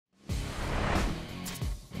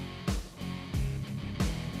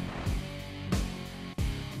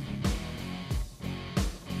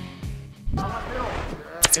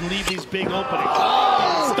and leave these big openings.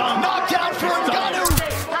 Oh! Knockdown for Ngannou!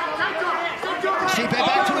 Stipe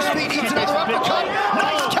back to his feet, eats another uppercut.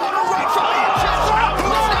 Nice counter right from Miocic,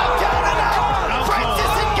 who's knocked down and out.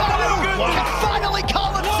 Francis Ngannou can finally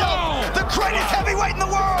call himself the greatest heavyweight in the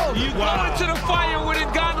world. You go into the fire with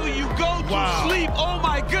Ngannou, you go to sleep. Oh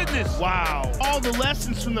my goodness. Wow. All the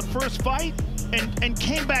lessons from the first fight and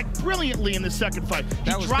came back brilliantly in the second fight.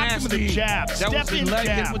 He dropped him with a jab, step in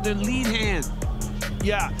jab. With the lead hand.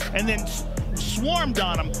 Yeah, and then swarmed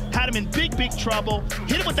on him, had him in big trouble,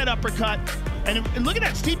 hit him with that uppercut, and look at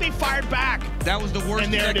that, Stipe fired back. That was the worst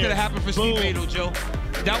thing that could have happened for Stipe, though, Joe.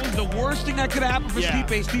 That was the worst thing that could have happened for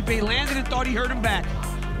Stipe. Stipe landed and thought he hurt him back.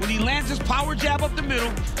 When he lands his power jab up the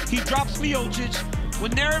middle, he drops Miocic.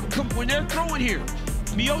 When they're throwing here,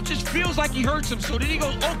 Miocic feels like he hurts him, so then he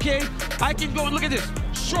goes, okay, I can go, and look at this.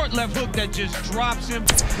 Short left hook that just drops him.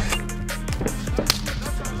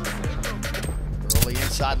 Early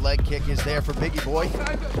inside leg kick is there for Biggie Boy.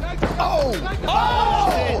 Oh!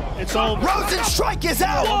 Oh! It's over. Rozenstruik is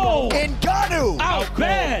out! Whoa! Ngannou! Out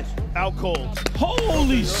bad! Out cold.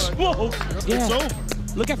 Holy smoke! Yeah. It's over.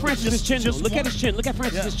 Look at Francis's chin, though. Look at his chin. Look at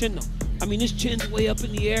Francis's chin, though. I mean, his chin's way up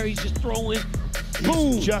in the air. He's just throwing.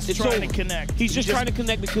 Boom! He's just trying to connect. He's just trying to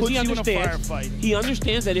connect because he understands. He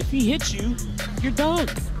understands that if he hits you, you're done.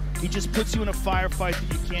 He just puts you in a firefight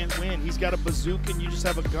that you can't win. He's got a bazooka and you just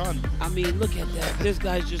have a gun. I mean, look at that. This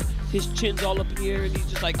guy's just, his chin's all up in the air and he's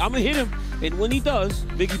just like, I'm gonna hit him. And when he does,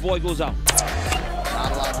 Biggie Boy goes out.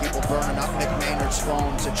 Not a lot of people burning up Nick Maynard's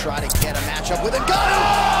phone to try to get a matchup with Ngannou.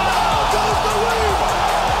 Oh, goes the lead.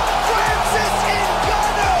 Francis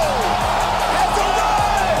Ngannou has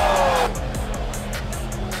arrived.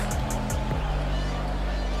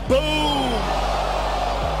 Boom!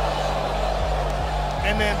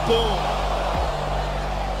 And then boom.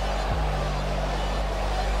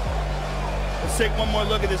 Let's take one more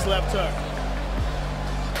look at this left hook.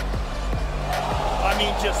 I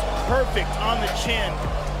mean, just perfect on the chin.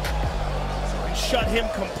 And shut him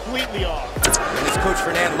completely off. And his coach,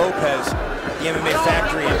 Fernand Lopez, the MMA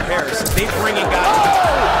factory in Paris, they bring Ngannou.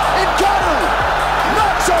 Oh! Ngannou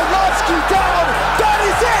knocks Arlovski down. That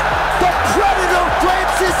is it! The Predator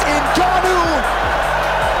Francis Ngannou.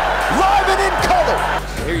 Live and in color.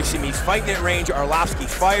 Here you see me, he's fighting at range. Arlovski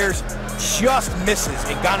fires, just misses.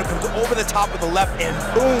 Ngannou comes over the top with the left, and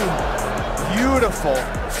boom, beautiful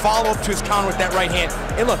follow-up to his counter with that right hand.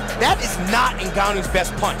 And look, that is not Ngannou's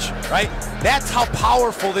best punch, right? That's how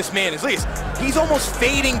powerful this man is. Look at this. He's almost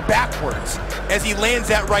fading backwards as he lands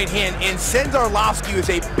that right hand and sends Arlovski, who's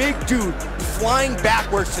a big dude, flying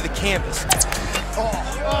backwards to the canvas.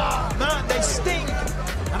 Oh, man, they sting.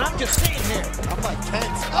 And I'm just sitting here. I'm like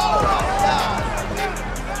tense. Oh my God!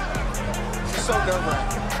 So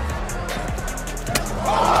nerve-wracking.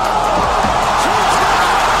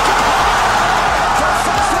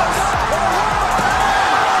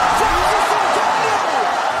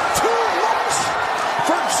 Too much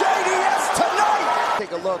for JDS tonight.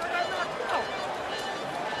 Take a look.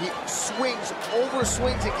 He swings,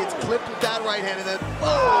 overswings, and gets clipped with that right hand, and then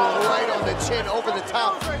oh, right on the chin, over the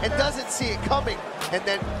top, and doesn't see it coming. And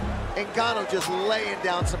then Ngannou just laying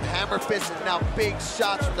down some hammer fists and now big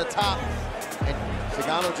shots from the top. And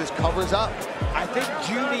Ngannou just covers up. I think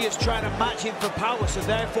Judy is trying to match him for power, so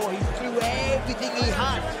therefore he threw everything he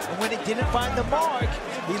had. And when it didn't find the mark,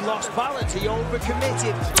 he lost balance, he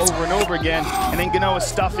overcommitted. Over and over again, and then Ngannou is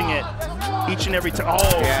stuffing it each and every time.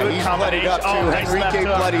 Oh, yeah, good he's combination. bloodied up too. Nice Henrique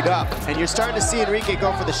bloodied up. And you're starting to see Henrique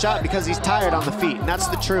go for the shot because he's tired on the feet, and that's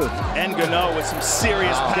the truth. And Ngannou with some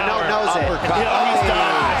serious power. Ngannou knows it. He's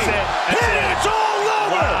done. That's it. That's it. It's all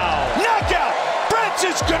over! Wow. Knockout!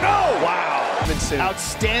 Francis Ngannou! Wow.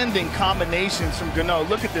 Outstanding combinations from Ngannou.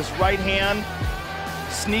 Look at this right hand.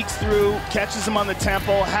 Sneaks through, catches him on the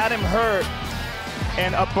temple, had him hurt.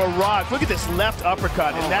 And a barrage. Look at this left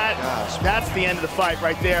uppercut. And that's the end of the fight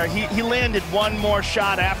right there. He landed one more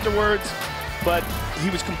shot afterwards, but he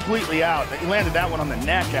was completely out. He landed that one on the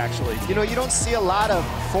neck, actually. You know, you don't see a lot of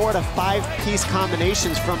 4 to 5 piece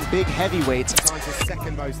combinations from big heavyweights. Times the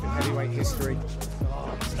second most in heavyweight history.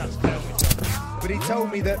 But he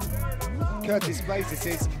told me that Curtis Blaydes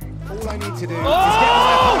says, all I need to do is get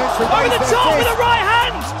my opponents to over raise the their top with fist. the right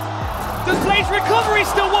hand! Does Blaydes recover? He's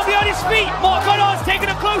still one behind his feet. Mark Goddard's taking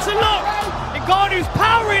a closer look. Ngannou's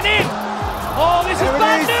powering in. Oh, this is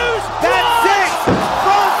bad news. That's it!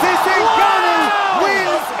 Francis Ngannou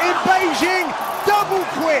wins in Beijing, double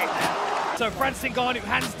quick. So Francis Ngannou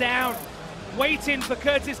hands down, waiting for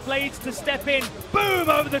Curtis Blaydes to step in. Boom,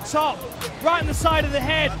 over the top, right on the side of the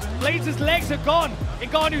head. Blaydes' legs are gone.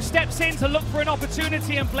 Ngannou steps in to look for an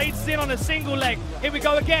opportunity, and Blaydes is in on a single leg. Here we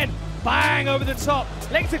go again. Bang over the top.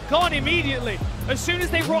 Legs are gone immediately. As soon as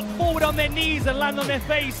they rock forward on their knees and land on their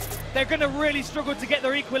face, they're going to really struggle to get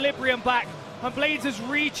their equilibrium back. And Blaydes is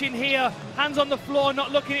reaching here, hands on the floor,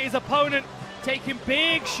 not looking at his opponent, taking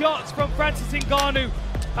big shots from Francis Ngannou.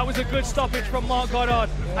 That was a good stoppage from Marc Goddard.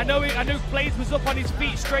 I know Blaydes was up on his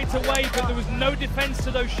feet straight away, but there was no defense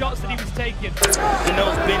to those shots that he was taking.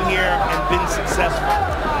 Nganou's been here and been successful.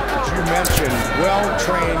 As you mentioned,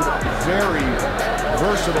 well-trained, very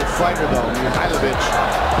versatile fighter though, Mihajlovic.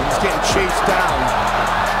 He's getting chased down.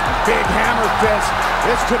 Big hammer fist.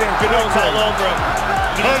 This could end. Nganou's all over him.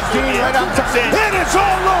 Dean right on top. And it's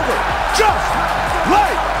all over. Just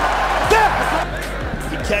like that.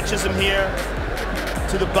 He catches him here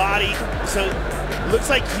to the body. So it looks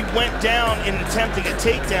like he went down in attempting a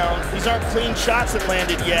takedown. These aren't clean shots that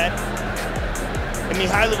landed yet. And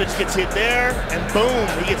Mihajlovic gets hit there, and boom,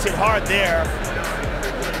 he gets hit hard there.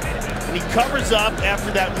 And he covers up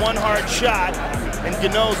after that one hard shot, and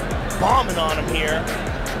Nganou's bombing on him here.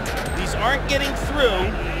 These aren't getting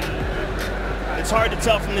through. It's hard to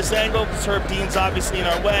tell from this angle because Herb Dean's obviously in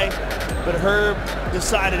our way, but Herb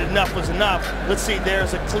decided enough was enough. Let's see,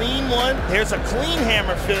 there's a clean one. There's a clean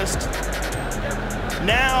hammer fist.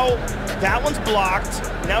 Now, that one's blocked.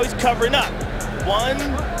 Now he's covering up. One,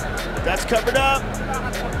 that's covered up.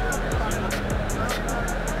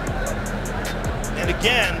 And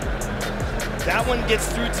again, that one gets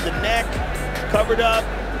through to the neck, covered up,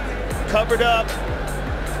 covered up.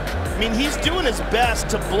 I mean, he's doing his best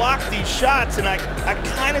to block these shots, and I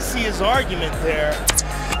kind of see his argument there.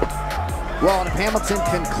 Well, and if Hamilton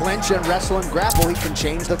can clinch and wrestle and grapple, he can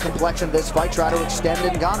change the complexion of this fight, try to extend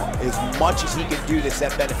Ngannou. As much as he can do this,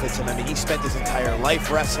 that benefits him. I mean, he spent his entire life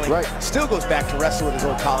wrestling. Right. Still goes back to wrestle with his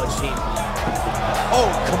old college team. Oh,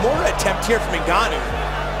 Kimura attempt here from Ngannou.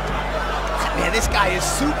 Man, this guy is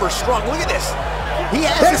super strong. Look at this. He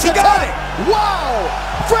has it. He got it. Wow!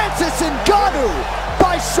 Francis Ngannou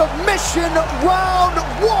by submission, round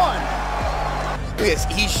one. Look at this.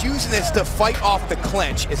 He's using this to fight off the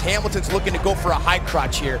clinch as Hamilton's looking to go for a high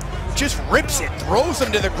crotch here. Just rips it, throws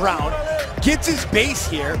him to the ground, gets his base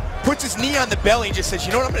here, puts his knee on the belly and just says,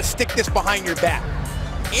 you know what, I'm going to stick this behind your back.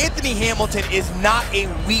 Anthony Hamilton is not a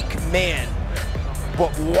weak man,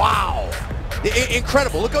 but wow.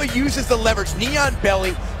 Incredible. Look how he uses the leverage. Knee on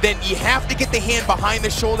belly, then you have to get the hand behind the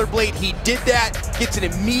shoulder blade. He did that, gets an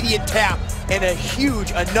immediate tap, and a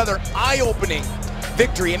huge, another eye-opening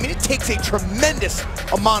victory. I mean, it takes a tremendous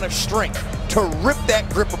amount of strength to rip that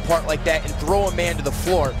grip apart like that and throw a man to the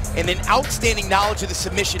floor, and an outstanding knowledge of the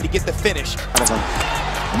submission to get the finish.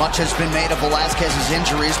 Much has been made of Velasquez's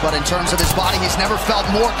injuries, but in terms of his body, he's never felt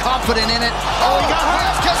more confident in it. Oh, he got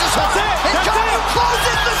Velasquez's hook. And Ngannou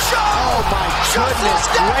closes the show. Oh, my goodness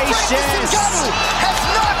gracious. Ngannou has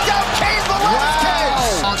knocked out Cain Velasquez.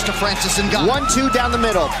 Wow. Belongs to Francis Ngannou. 1-2 down the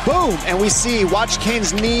middle. Boom. And we see, watch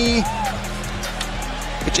Cain's knee.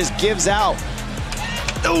 It just gives out.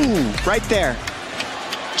 Ooh, right there.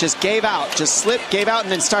 Just gave out, just slipped, gave out,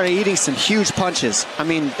 and then started eating some huge punches. I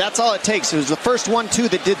mean, that's all it takes. It was the first 1-2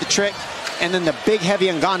 that did the trick, and then the big heavy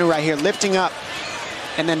Ngannou right here lifting up,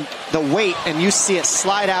 and then the weight, and you see it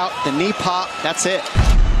slide out, the knee pop, that's it.